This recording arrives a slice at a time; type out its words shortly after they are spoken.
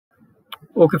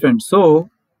Okay, friends. So,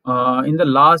 in the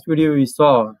last video, we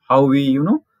saw how we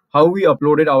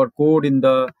uploaded our code in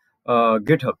the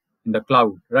GitHub in the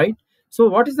cloud, right? So,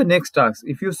 what is the next task?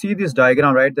 If you see this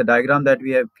diagram, right, the diagram that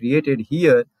we have created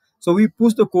here. So, we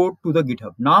push the code to the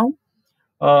GitHub. Now,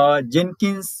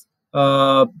 Jenkins, we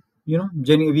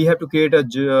have to create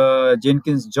a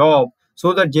Jenkins job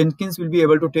so that Jenkins will be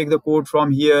able to take the code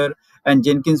from here, and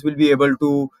Jenkins will be able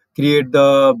to create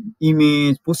the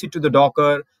image, push it to the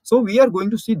Docker. So we are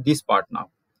going to see this part now.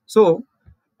 So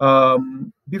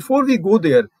before we go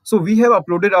there, so we have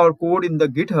uploaded our code in the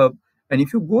GitHub, and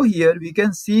if you go here, we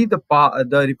can see the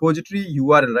repository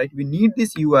URL, right? We need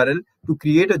this URL to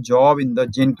create a job in the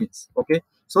Jenkins, okay?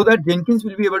 So that Jenkins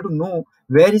will be able to know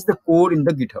where is the code in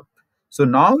the GitHub. So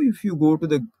now if you go to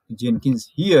the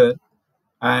Jenkins here,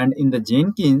 and in the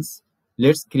Jenkins,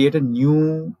 let's create a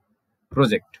new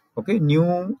project, okay?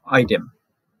 New item.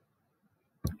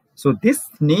 So this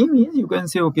name is, you can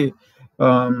say, okay,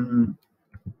 um,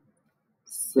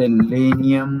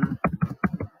 Selenium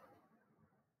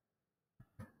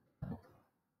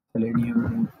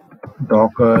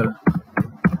Docker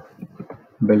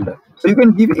builder. So you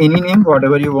can give any name,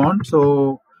 whatever you want.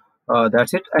 So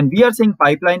that's it. And we are saying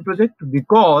pipeline project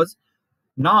because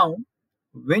now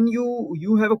when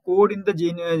you have a code in the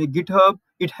GitHub,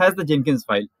 it has the Jenkins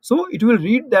file. So it will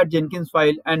read that Jenkins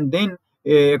file, and then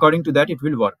according to that it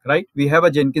will work, right? We have a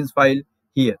Jenkins file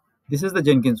here. This is the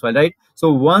Jenkins file, right?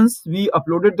 So once we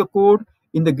uploaded the code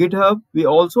in the GitHub, we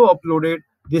also uploaded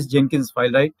this Jenkins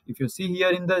file, right? If you see here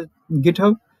in the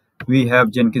GitHub, we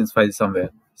have Jenkins file somewhere.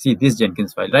 See this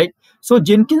Jenkins file, right? So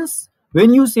Jenkins,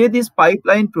 when you say this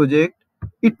pipeline project,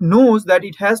 it knows that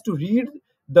it has to read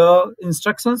the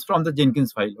instructions from the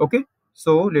Jenkins file, okay?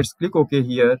 So let's click OK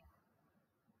here.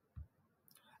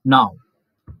 Now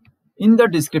in the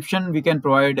description we can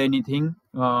provide anything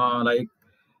like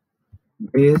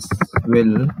this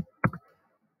will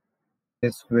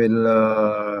this will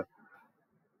uh,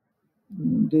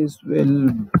 this will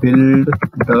build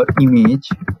the image,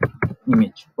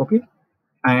 okay,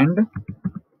 and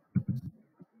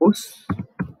push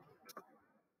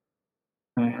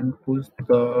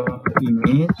the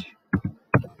image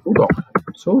to Docker.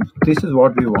 So this is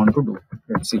what we want to do.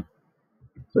 Let's see.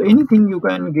 So anything you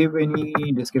can give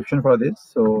any description for this,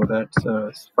 so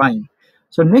that's fine.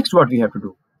 So next what we have to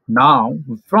do now,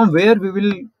 from where we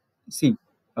will see,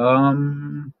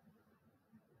 okay,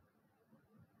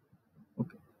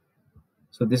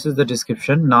 so this is the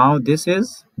description. Now this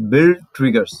is build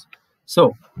triggers.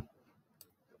 So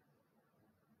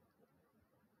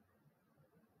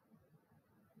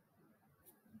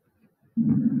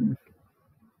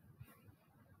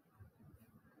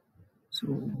so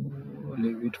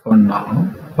leave it for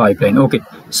now. Pipeline, okay.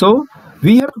 So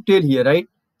we have to tell here, right?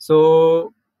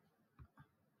 So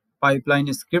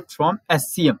pipeline script from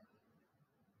SCM,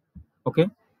 okay.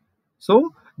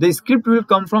 So the script will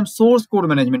come from source code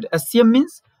management. SCM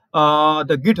means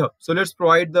the GitHub. So let's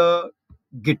provide the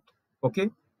Git,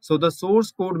 okay. So the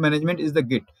source code management is the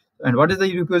Git. And what is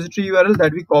the repository URL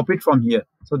that we copied from here?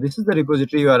 So this is the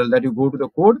repository URL that you go to the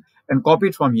code and copy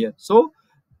it from here. So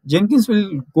Jenkins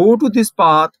will go to this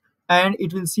path and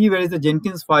it will see where is the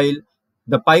Jenkins file,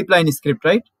 the pipeline script,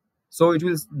 right? So it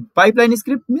will, pipeline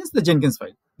script means the Jenkins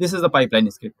file. This is the pipeline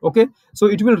script, okay. So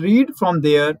it will read from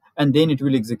there and then it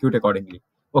will execute accordingly,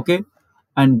 okay.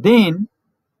 And then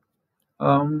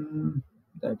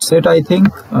that's it, I think.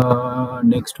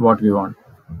 Next what we want,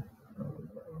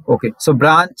 okay. So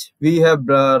branch, we have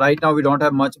right now we don't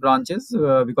have much branches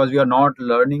because we are not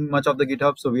learning much of the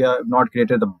GitHub, so we have not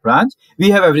created the branch.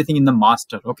 We have everything in the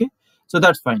master, okay. So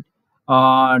that's fine.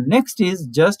 Next is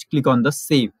just click on the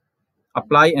save,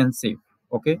 apply and save,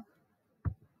 okay.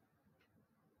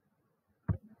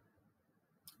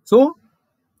 So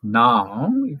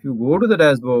now if you go to the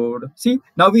dashboard, see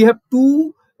now we have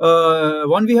two,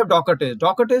 one we have Docker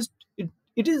test. It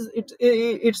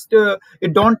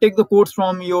don't take the codes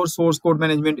from your source code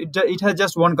management. It has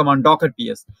just one command, docker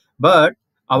ps. But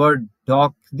our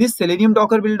this Selenium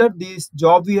Docker builder, this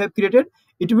job we have created,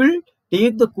 it will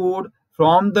take the code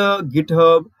from the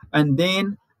GitHub and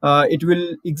then it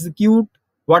will execute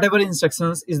whatever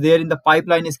instructions is there in the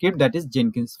pipeline script, that is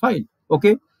Jenkins file,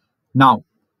 okay. Now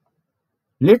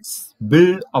let's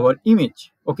build our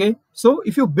image, okay. So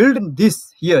if you build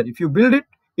this here, if you build it,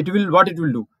 it will, what it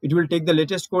will do, it will take the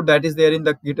latest code that is there in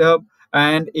the GitHub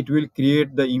and it will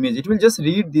create the image. It will just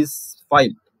read this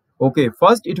file, okay.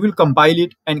 First it will compile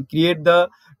it and create the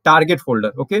target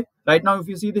folder, okay. Right now if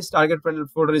you see, this target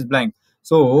folder is blank.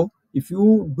 So if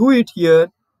you do it here,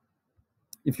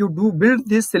 if you do build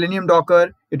this Selenium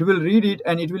Docker, it will read it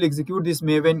and it will execute this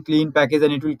Maven clean package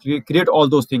and it will create all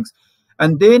those things.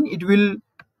 And then it will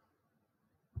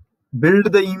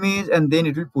build the image and then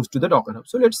it will push to the Docker Hub.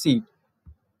 So let's see it.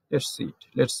 Let's see it.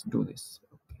 Let's do this.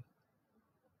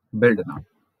 Build now.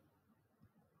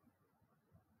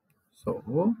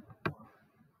 So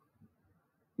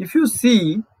if you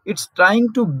see, it's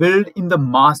trying to build in the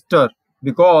master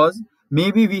because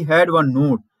maybe we had one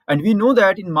node and we know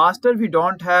that in master we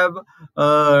don't have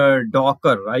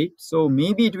Docker, right? So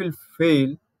maybe it will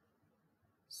fail.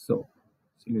 So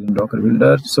using Docker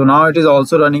builder. So now it is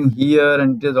also running here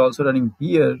and it is also running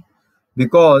here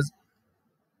because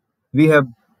we have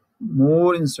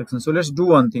more instructions. So let's do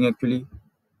one thing actually.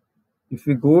 If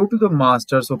we go to the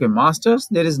masters, okay, masters,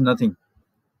 there is nothing.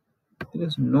 There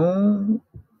is no.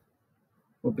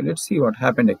 Okay, let's see what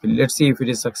happened actually. Let's see if it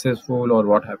is successful or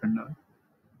what happened now.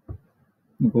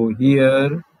 Go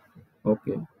here.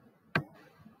 Okay.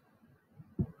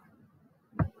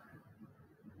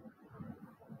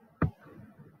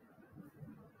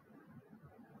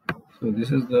 So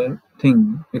this is the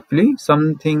thing. Actually,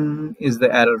 something is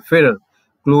the error. Failure.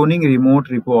 Cloning remote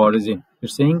repo origin.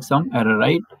 It's saying some error,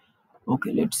 right?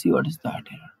 Okay, let's see what is that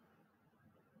error.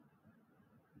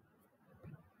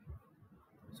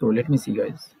 So let me see,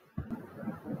 guys.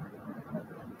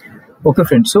 Okay,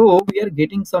 friends. So we are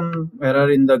getting some error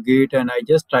in the gate, and I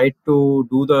just tried to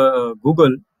do the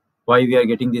Google why we are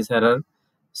getting this error.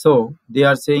 So they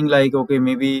are saying like, okay,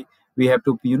 maybe we have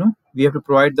to, we have to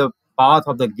provide the path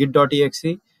of the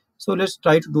git.exe. So let's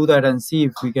try to do that and see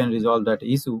if we can resolve that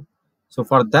issue. So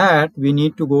for that, we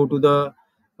need to go to the,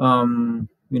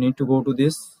 we need to go to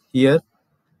this here,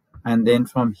 and then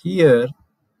from here,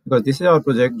 because this is our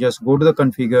project, just go to the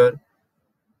configure,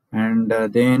 and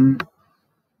then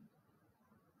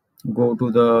go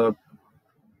to the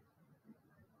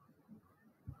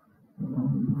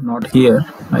not here.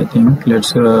 I think let's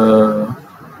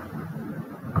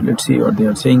see what they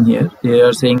are saying here. They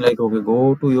are saying like, okay,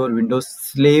 go to your Windows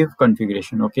slave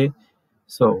configuration. Okay,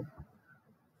 so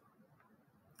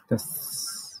this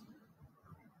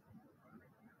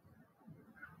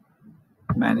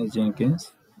manage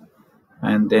Jenkins,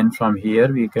 and then from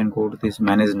here we can go to this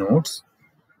manage nodes,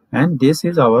 and this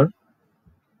is our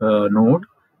node,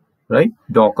 right?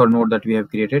 Docker node that we have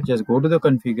created. Just go to the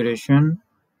configuration,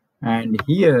 and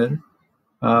here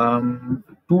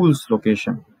tools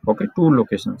location. Okay, tool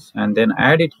locations, and then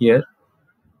add it here,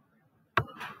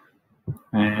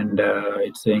 and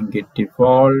it's saying git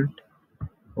default.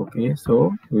 Okay,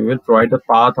 so we will provide the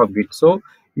path of git. So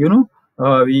you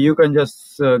can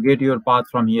just get your path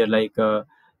from here, like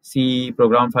C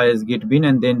program files git bin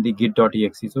and then the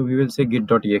git.exe. So we will say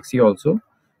git.exe also,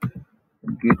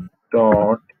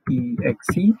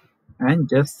 git.exe, and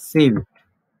just save it.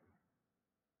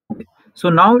 Okay. So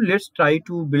now let's try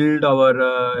to build our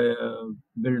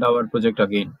project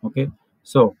again. Okay,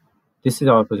 so this is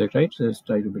our project, right? So let's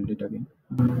try to build it again.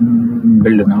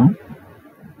 Build now.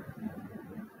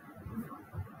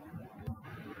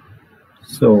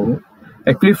 So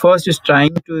actually first is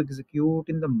trying to execute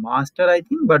in the master, I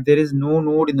think, but there is no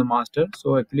node in the master.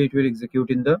 So actually it will execute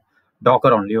in the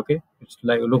Docker only. Okay, it's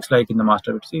like looks like in the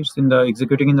master. See, it's in the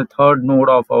executing in the third node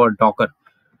of our Docker.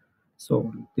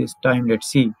 So this time let's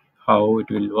see how it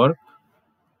will work.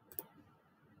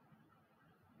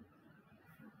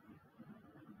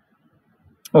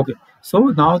 Okay, so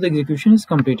now the execution is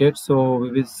completed. So we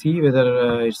will see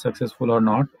whether it's successful or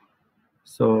not.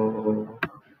 So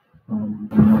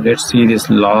let's see this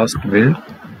last build.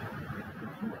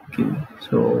 Okay,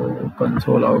 so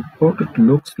console output, it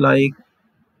looks like,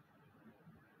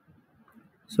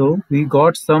 so we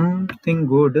got something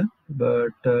good,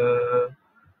 but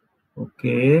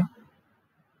okay,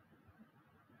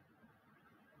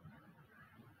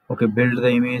 build the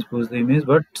image, push the image,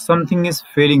 but something is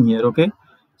failing here. Okay,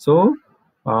 so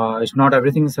it's not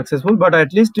everything is successful, but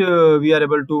at least we are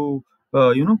able to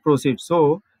proceed.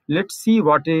 So let's see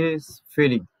what is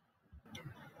failing.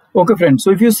 Okay, friends,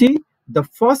 so if you see, the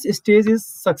first stage is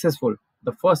successful.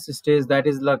 The first stage, that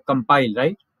is like compile,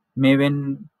 right?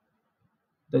 Maven,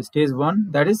 the stage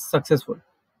 1, that is successful.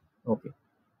 Okay,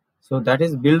 so that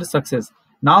is build success.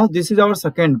 Now this is our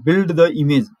second, build the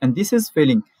image, and this is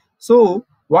failing. So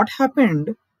what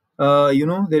happened,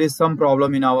 there is some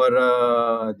problem in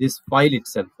our this file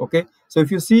itself. Okay, so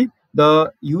if you see,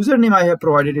 the username I have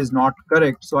provided is not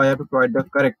correct, so I have to provide the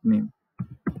correct name.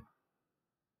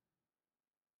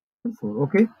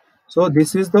 Okay, so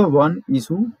this is the one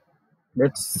issue.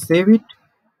 Let's save it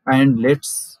and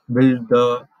let's build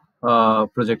the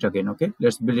project again. Okay,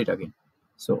 let's build it again.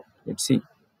 So let's see.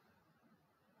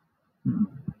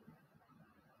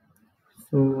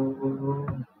 So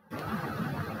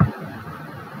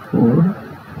code,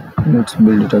 let's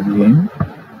build it again.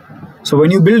 So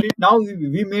when you build it, now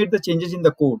we made the changes in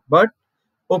the code, but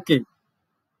okay.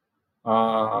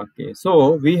 Okay,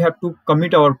 so we have to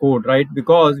commit our code, right?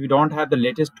 Because we don't have the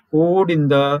latest code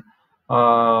uh,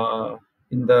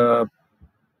 in the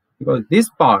because this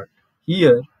part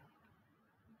here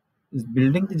is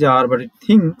building the jar, but it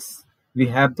thinks we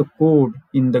have the code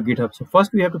in the GitHub. So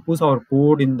first we have to push our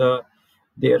code in the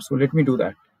there. So let me do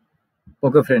that.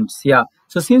 Okay, friends. Yeah.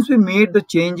 So since we made the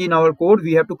change in our code,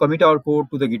 we have to commit our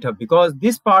code to the GitHub because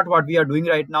this part, what we are doing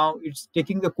right now, it's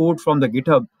taking the code from the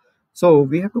GitHub. So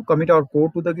we have to commit our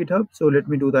code to the GitHub. So let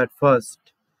me do that first.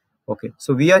 Okay.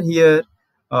 So we are here.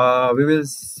 We will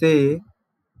say,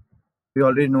 we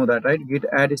already know that, right? Git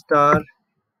add star.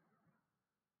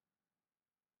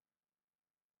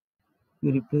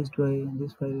 We replaced by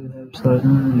this file will have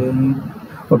certain lane.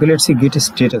 Okay, let's see git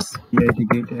status.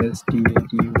 Git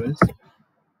status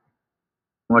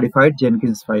modified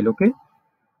Jenkins file. Okay.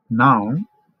 Now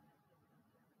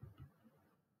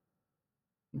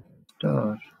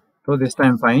star. So this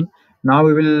time fine. Now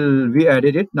we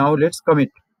added it. Now let's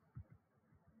commit.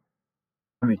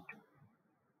 Commit.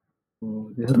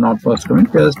 So this is not first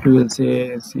commit. Just we will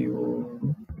say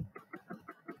co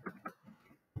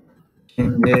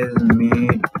changes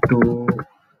made to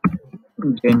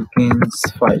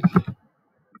Jenkins file.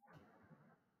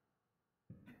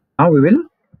 Now we will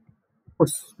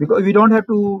push because we don't have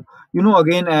to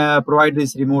again provide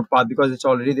this remote path because it's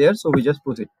already there. So we just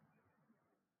push it.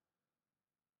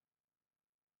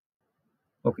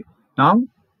 Okay. Now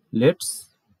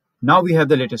now we have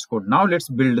the latest code. Now let's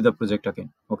build the project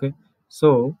again. Okay.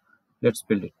 So let's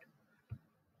build it.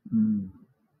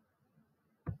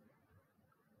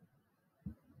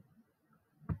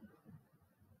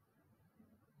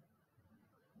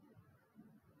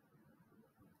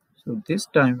 So this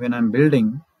time when I'm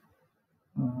building,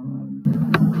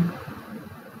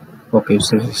 okay,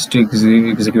 so it's still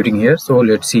executing here. So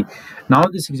let's see. Now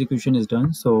this execution is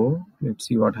done. So let's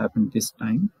see what happened this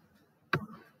time.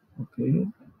 Okay,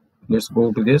 let's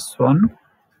go to this one.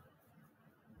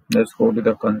 Let's go to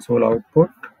the console output.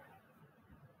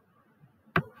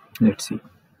 Let's see.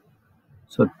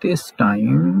 So this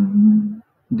time,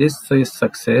 this is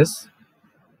success.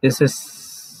 This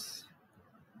is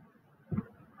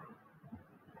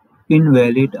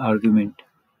invalid argument.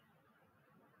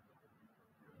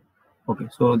 Okay,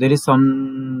 so there is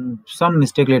some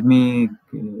mistake. Let me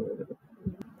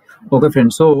okay,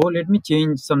 friends. So let me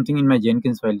change something in my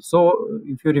Jenkins file. So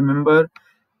if you remember,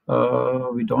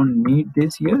 we don't need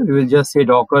this here. We will just say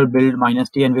docker build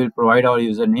 -t and we will provide our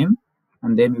username,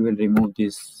 and then we will remove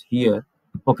this here.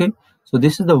 Okay. So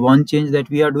this is the one change that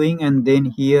we are doing, and then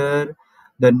here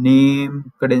the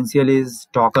name credential is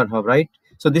DockerHub, right?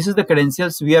 So this is the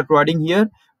credentials we are providing here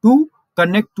to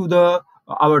connect to the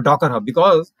our DockerHub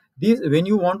because this when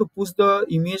you want to push the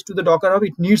image to the DockerHub,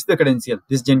 it needs the credential,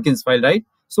 this Jenkins file, right?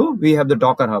 So we have the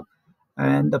DockerHub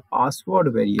and the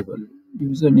password variable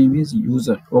username is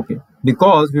user. Okay,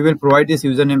 because we will provide this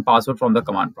username password from the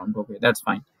command prompt. Okay, that's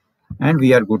fine, and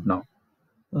we are good now.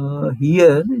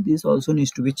 Here this also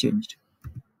needs to be changed.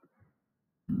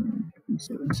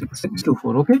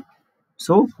 76624. Okay,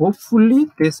 so hopefully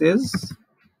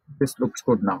this looks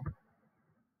good now.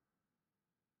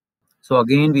 So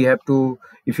again we have to,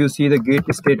 if you see the git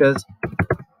status,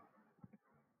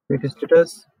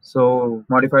 so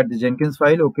modified the Jenkins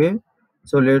file. Okay,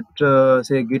 so let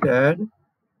say git add.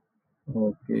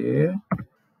 Okay,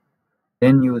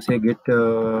 then you say git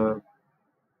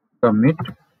commit,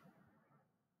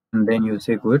 and then you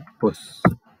say git push.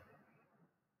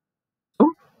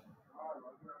 So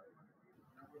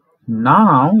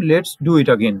now let's do it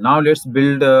again. Now let's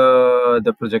build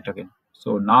the project again.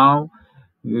 So now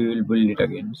we will build it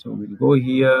again. So we'll go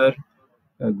here,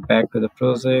 back to the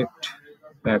project,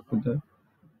 back to the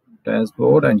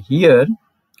dashboard, and here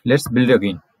let's build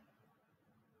again.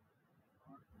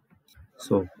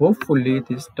 So hopefully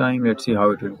this time, let's see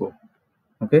how it will go.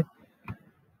 Okay.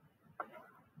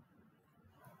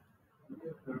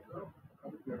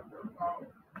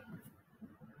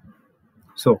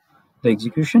 So the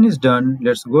execution is done.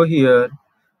 Let's go here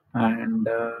and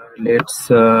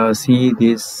let's see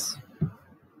this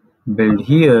build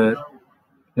here.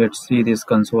 Let's see this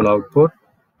console output.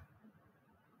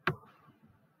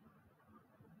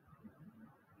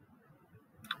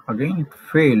 Again it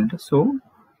failed. So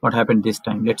what happened this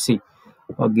time? Let's see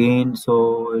again. So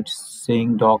it's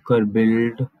saying docker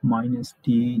build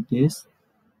 -t this.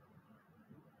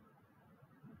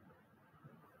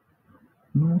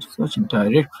 No such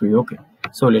directory. Okay,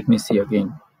 so let me see again.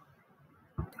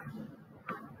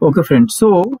 Okay, friends.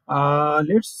 So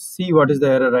let's see what is the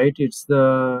error, right? It's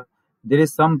there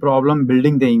is some problem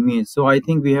building the image. So I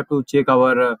think we have to check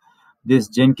our this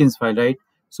Jenkins file, right?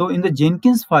 So in the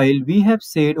Jenkins file, we have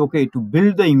said okay to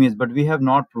build the image, but we have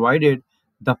not provided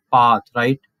the path,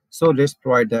 right? So let's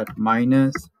provide that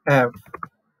 -f,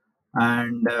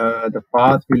 and the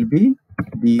path will be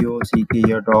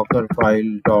docker docker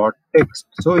file dot text.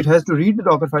 So it has to read the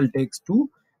docker file text to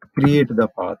create the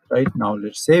path. Right now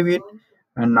let's save it,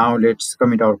 and now let's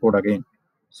commit our code again.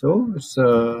 So it's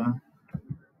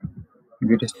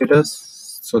git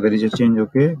status, so there is a change.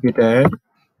 Okay, git add.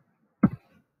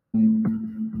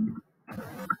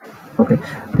 Okay,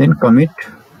 then commit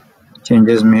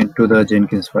changes made to the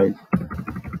Jenkins file.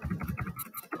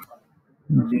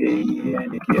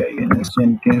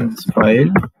 Jenkins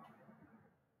file,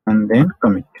 and then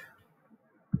commit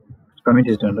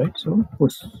is done, right? So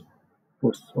push.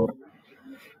 So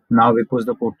now we push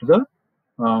the code to the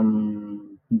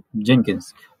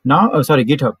Jenkins. Now, sorry,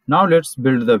 GitHub. Now let's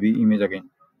build the image again.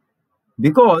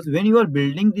 Because when you are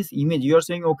building this image, you are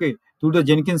saying, okay, to the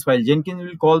Jenkins file. Jenkins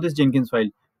will call this Jenkins file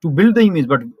to build the image.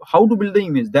 But how to build the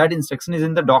image? That instruction is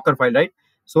in the Docker file, right?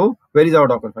 So where is our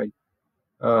Docker file?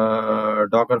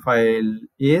 Docker file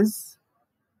is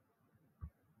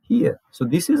here. So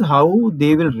this is how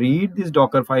they will read this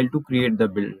Docker file to create the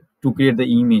build, to create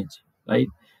the image, right?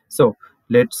 So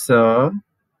let's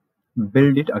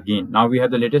build it again. Now we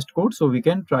have the latest code, so we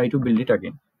can try to build it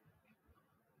again.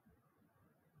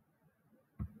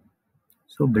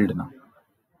 So build now.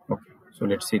 Okay, so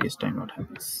let's see this time what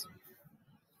happens.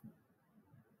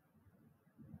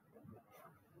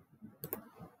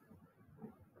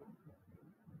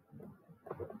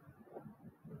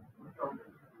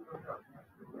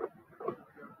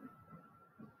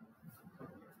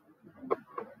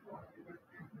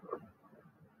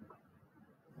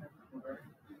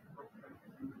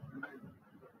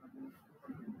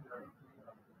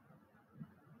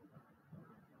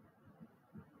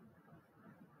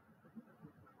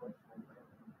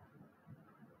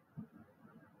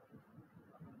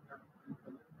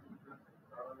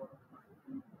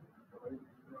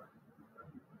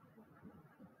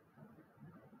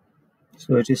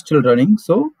 So it is still running.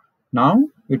 So now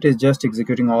it is just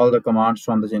executing all the commands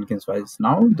from the Jenkins files.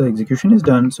 Now the execution is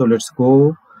done. So let's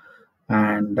go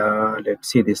and let's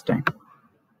see this time.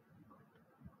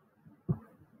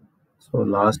 So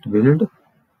last build.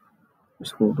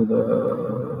 Let's go to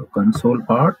the console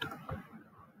part.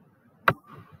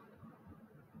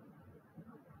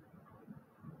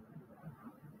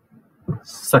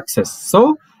 Success.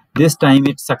 So this time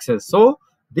it's success. So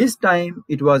this time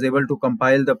it was able to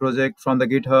compile the project from the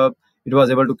GitHub. It was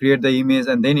able to create the image,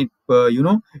 and then it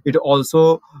it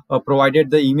also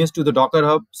provided the image to the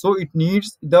DockerHub. So it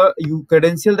needs the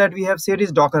credential that we have said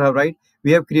is DockerHub, right?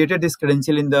 We have created this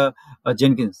credential in the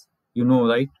Jenkins,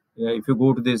 right? If you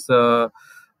go to this where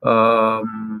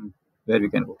we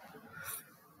can go,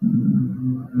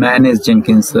 manage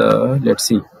Jenkins. Let's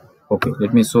see. Okay,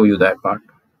 let me show you that part.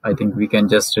 I think we can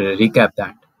just recap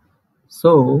that.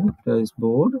 So this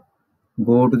board,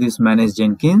 go to this manage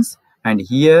Jenkins, and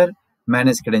here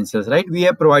manage credentials, right? We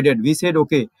have provided, we said,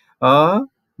 okay,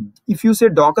 if you say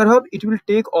Docker Hub, it will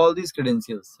take all these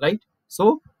credentials, right?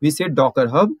 So we said Docker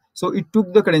Hub, so it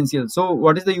took the credentials. So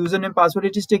what is the username password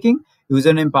it is taking?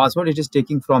 Username password it is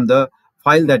taking from the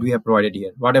file that we have provided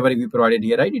here, whatever we provided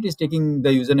here, right? It is taking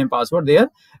the username password there,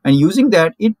 and using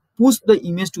that it pushed the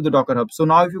image to the Docker Hub. So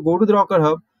now if you go to the Docker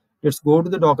Hub, let's go to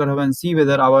the Docker Hub and see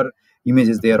whether our image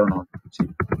is there or not. See.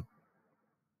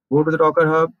 Go to the Docker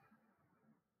Hub.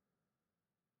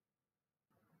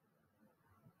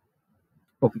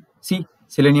 Okay, see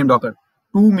Selenium Docker.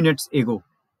 2 minutes ago.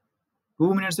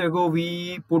 2 minutes ago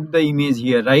we put the image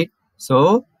here, right?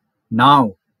 So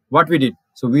now what we did?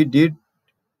 So we did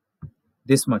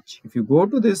this much. If you go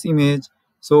to this image,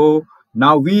 so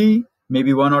now we,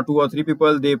 maybe 1 or 2 or 3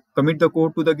 people, they commit the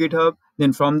code to the GitHub.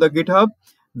 Then from the GitHub,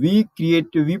 we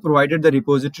provided the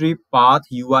repository path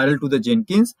URL to the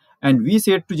Jenkins, and we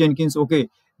said to Jenkins, okay,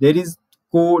 there is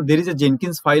code, there is a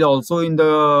Jenkins file also in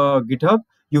the GitHub.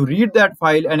 You read that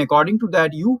file, and according to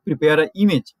that, you prepare an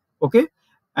image. Okay.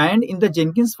 And in the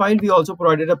Jenkins file, we also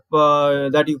provided a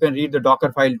that you can read the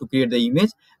Docker file to create the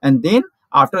image, and then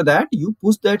after that you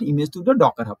push that image to the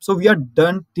Docker Hub. So we are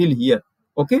done till here.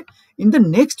 Okay. In the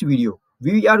next video,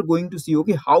 we are going to see,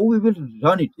 okay, how we will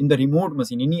run it in the remote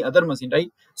machine, any other machine, right?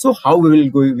 So how we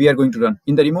are going to run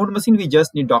in the remote machine. We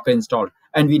just need Docker installed,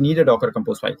 and we need a Docker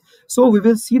compose file. So we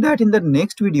will see that in the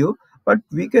next video, but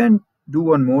we can do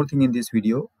one more thing in this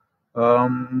video.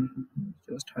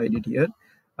 Just hide it here.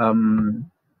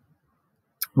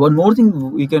 One more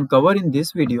thing we can cover in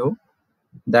this video,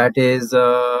 that is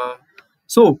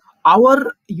so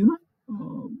our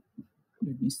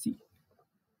let me see,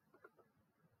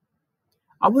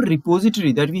 our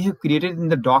repository that we have created in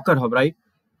the Docker Hub, right?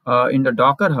 In the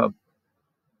Docker Hub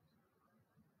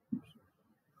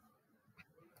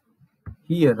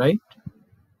here, right?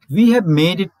 We have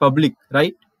made it public,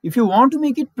 right? If you want to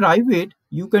make it private,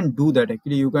 you can do that.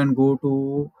 Actually, you can go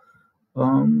to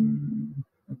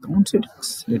account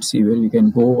settings. Let's see where we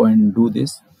can go and do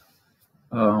this.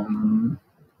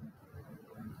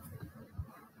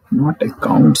 Not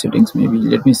account settings, maybe.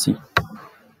 Let me see.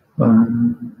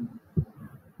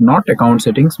 Not account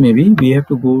settings, maybe. We have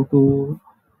to go to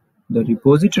the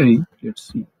repository. Let's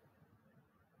see.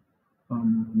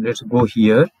 Let's go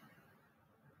here.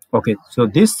 Okay, so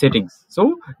this settings.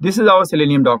 So this is our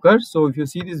Selenium Docker. So if you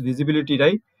see this visibility,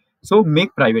 right? So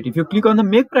make private. If you click on the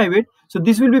make private, so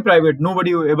this will be private.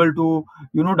 Nobody will able to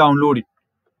download it.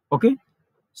 Okay.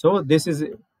 So this is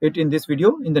it in this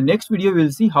video. In the next video,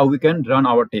 we'll see how we can run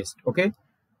our test. Okay.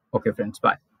 Okay, friends.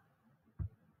 Bye.